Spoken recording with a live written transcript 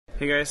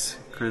Hey guys,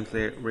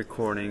 currently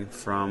recording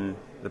from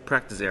the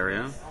practice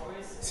area.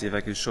 See if I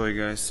can show you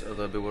guys a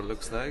little bit what it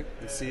looks like.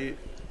 You see,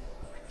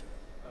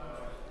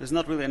 there's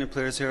not really any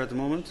players here at the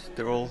moment.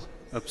 They're all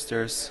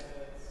upstairs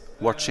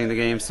watching the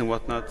games and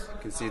whatnot.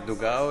 You can see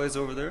Dogao is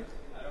over there.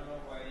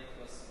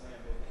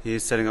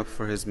 He's setting up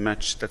for his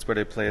match. That's where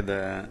they play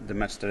the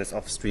match that is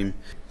off stream.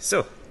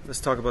 So, let's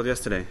talk about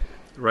yesterday.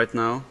 Right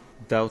now,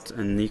 Doubt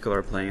and Nico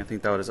are playing. I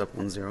think Doubt is up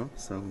 1-0,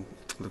 so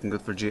looking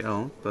good for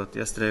GL. But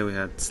yesterday we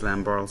had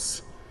Slam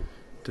Barls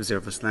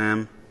 2-0 for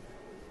Slam.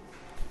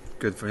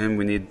 Good for him.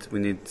 We need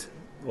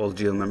all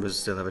GL members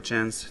to still have a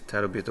chance.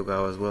 Taro beat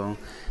Ogawa as well,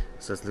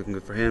 so that's looking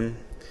good for him.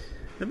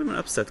 A bit of an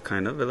upset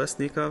kind of. Veles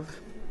Nikov.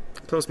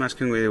 Close match,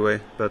 can go either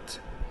way,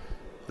 but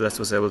Veles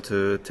was able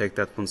to take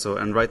that one. So,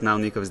 and right now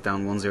Nikov is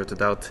down 1-0 to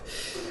Doubt.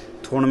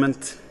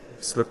 Tournament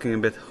is looking a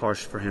bit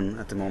harsh for him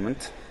at the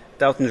moment.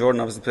 Doubt and Jordan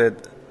obviously played.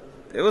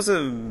 It was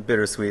a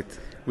bittersweet.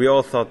 We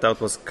all thought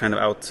Doubt was kind of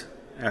out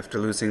after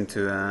losing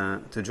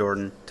to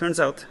Jordan.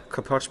 Turns out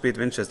Kapach beat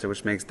Winchester,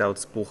 which makes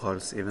Doubt's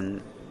Buchholz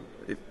even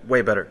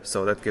way better.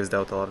 So that gives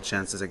Doubt a lot of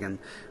chances again.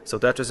 So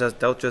Doubt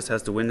just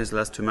has to win his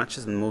last two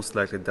matches, and most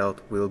likely Doubt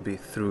will be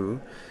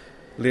through.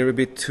 Leary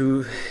beat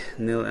 2-0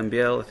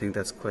 MBL. I think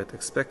that's quite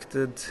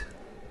expected.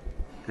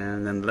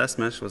 And then the last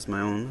match was my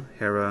own,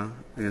 Hera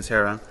against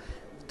Hera.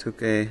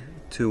 Took a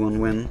 2-1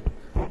 win.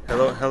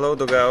 Hello,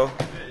 Dogao.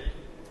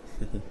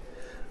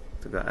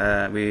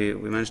 We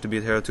managed to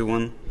beat Hera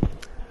 2-1.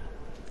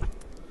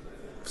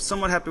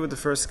 Somewhat happy with the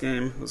first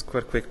game. It was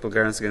quite quick.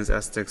 Bulgarians against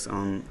Aztecs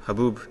on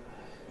Habub.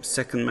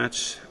 Second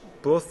match,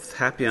 both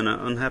happy and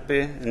unhappy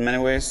in many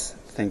ways.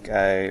 I think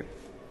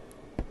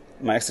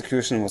my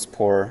execution was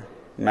poor.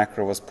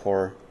 Macro was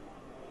poor.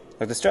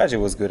 Like, the strategy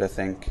was good, I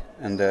think,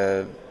 and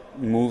the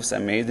moves I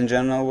made in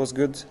general was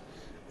good,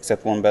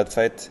 except one bad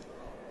fight.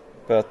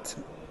 But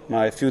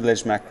my feudal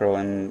age macro,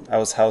 and I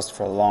was housed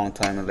for a long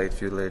time in late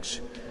feudal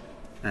age,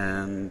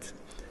 and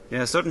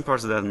yeah, certain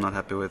parts of that I'm not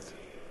happy with.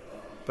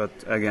 But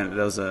again,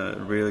 that was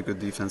a really good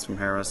defense from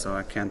Hera, so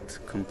I can't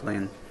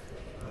complain.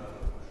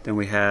 Then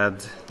we had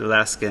the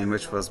last game,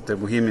 which was the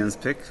Bohemians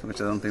pick,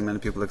 which I don't think many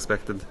people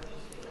expected.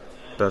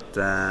 But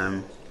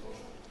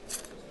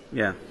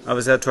yeah,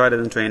 obviously I tried it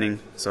in training,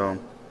 so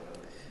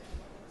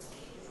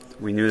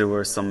we knew there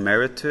was some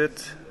merit to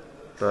it,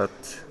 but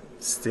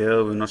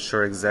still we're not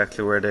sure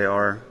exactly where they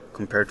are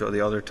compared to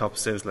the other top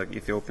saves like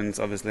Ethiopians,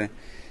 obviously.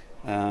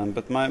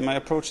 But my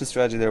approach and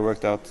strategy there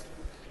worked out.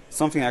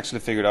 Something I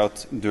actually figured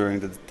out during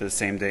the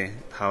same day,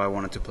 how I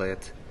wanted to play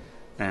it.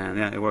 And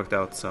yeah, it worked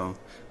out. So,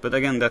 but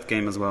again, that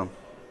game as well,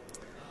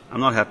 I'm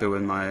not happy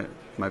with my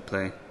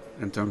play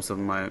in terms of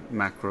my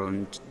macro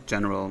and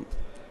general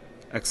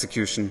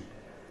execution.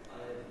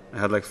 I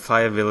had like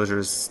 5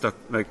 villagers stuck.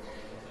 Like,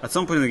 at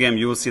some point in the game,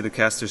 you will see the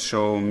casters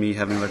show me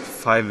having like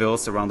 5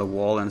 vills around the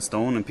wall and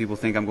stone, and people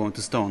think I'm going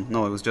to stone.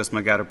 No, it was just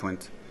my gather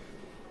point,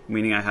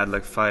 meaning I had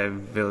like 5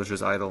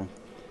 villagers idle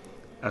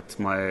at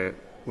my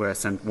where I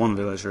sent 1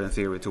 villager in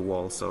theory to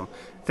wall. So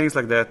things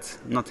like that,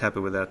 I'm not happy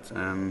with that.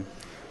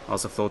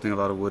 Also floating a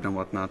lot of wood and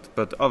whatnot.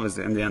 But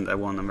obviously, in the end, I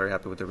won. I'm very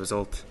happy with the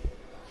result.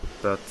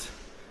 But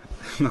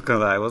I'm not gonna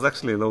lie, I was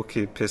actually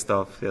low-key pissed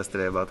off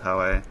yesterday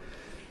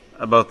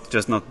about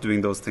just not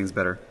doing those things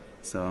better.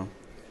 So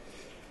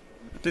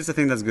at least I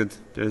think that's good.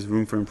 There's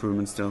room for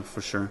improvement still,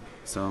 for sure.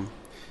 So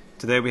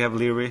today we have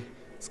Leary.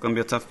 It's gonna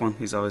be a tough one.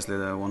 He's obviously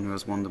the one who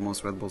has won the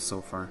most Red Bulls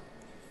so far.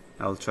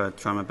 I'll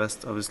try my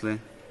best, obviously.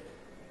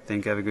 I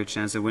think I have a good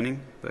chance of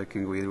winning, but it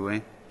can go either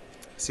way.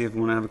 See if you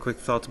want to have a quick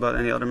thought about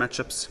any other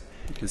matchups.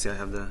 You can see I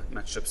have the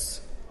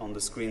matchups on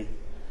the screen.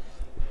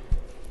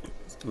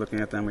 Looking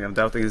at them, we have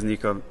Doubt against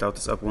Nico. Doubt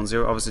is up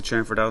 1-0. Obviously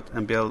cheering for Doubt.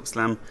 MBL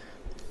Slam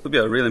will be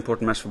a really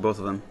important match for both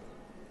of them.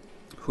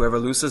 Whoever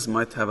loses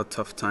might have a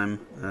tough time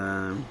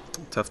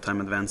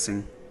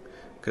advancing,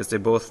 because they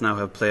both now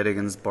have played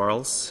against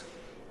Barls,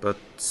 but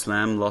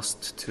Slam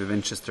lost to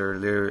Winchester.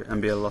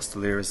 MBL lost to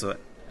Leary, so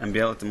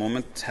MBL at the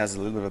moment has a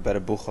little bit of a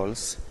better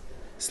Buchholz.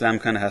 Slam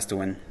kind of has to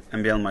win.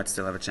 MBL might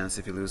still have a chance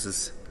if he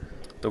loses.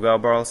 Dogao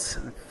Barls,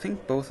 I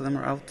think both of them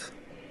are out.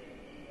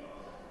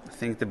 I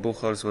think the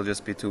Buchholz will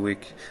just be too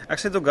weak.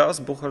 Actually, Dogao's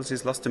Buchholz,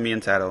 he's lost to me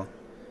and Taro.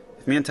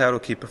 If me and Taro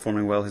keep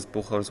performing well, his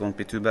Buchholz won't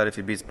be too bad if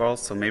he beats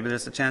Barls, so maybe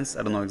there's a chance.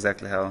 I don't know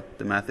exactly how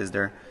the math is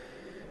there.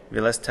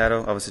 Veles Taro,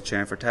 obviously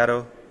cheering for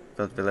Taro.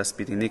 But Veles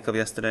beating Nikov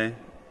yesterday.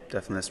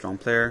 Definitely a strong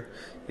player.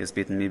 He has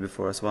beaten me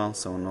before as well,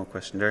 so no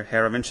question there.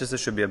 Hera Winchester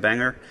should be a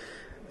banger.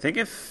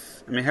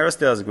 Hera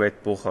still has a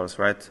great Buchholz,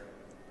 right?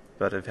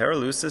 But if Hera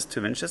loses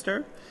to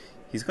Winchester,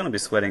 he's going to be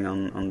sweating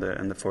in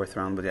the 4th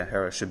round. But yeah,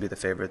 Hera should be the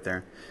favorite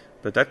there.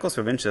 But that goes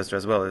for Winchester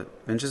as well.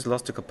 Winchester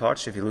lost to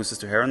Kapach. If he loses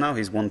to Hera now,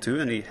 he's 1-2,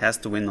 and he has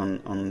to win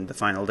on the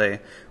final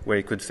day, where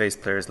he could face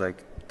players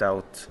like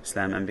Doubt,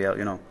 Slam, MBL.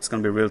 You know, it's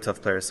going to be a real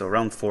tough player. So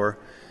round 4,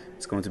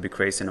 it's going to be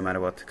crazy no matter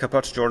what.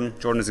 Kapach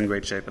Jordan is in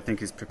great shape. I think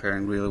he's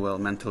preparing really well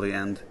mentally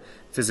and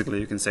physically,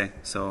 you can say.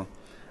 So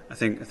I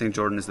think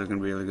Jordan is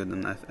looking really good,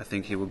 and I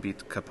think he will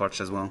beat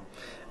Kapach as well.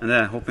 And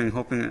yeah, hoping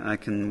I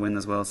can win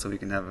as well, so we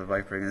can have a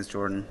Viper against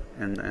Jordan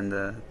in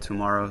the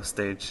tomorrow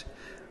stage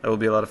That will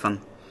be a lot of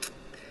fun.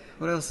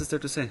 What else is there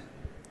to say?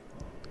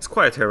 It's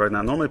quiet here right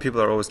now. Normally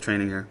people are always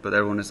training here, but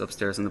everyone is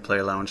upstairs in the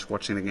player lounge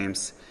watching the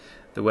games.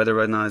 The weather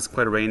right now is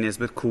quite rainy. It's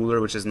a bit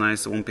cooler, which is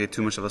nice. It won't be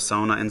too much of a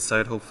sauna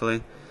inside,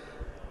 hopefully.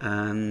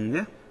 And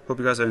yeah, hope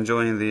you guys are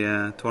enjoying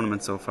the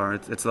tournament so far.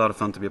 It's a lot of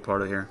fun to be a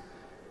part of here.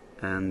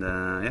 And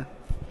yeah,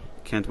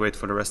 can't wait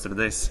for the rest of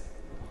the days.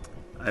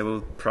 I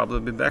will probably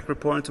be back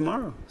reporting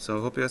tomorrow.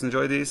 So hope you guys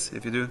enjoy these.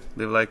 If you do,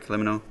 leave a like, let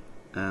me know.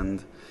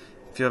 And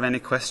if you have any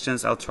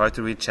questions, I'll try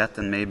to read chat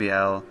and maybe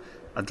I'll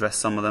address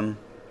some of them.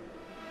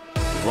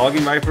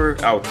 Vlogging Viper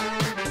out.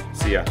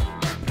 See ya.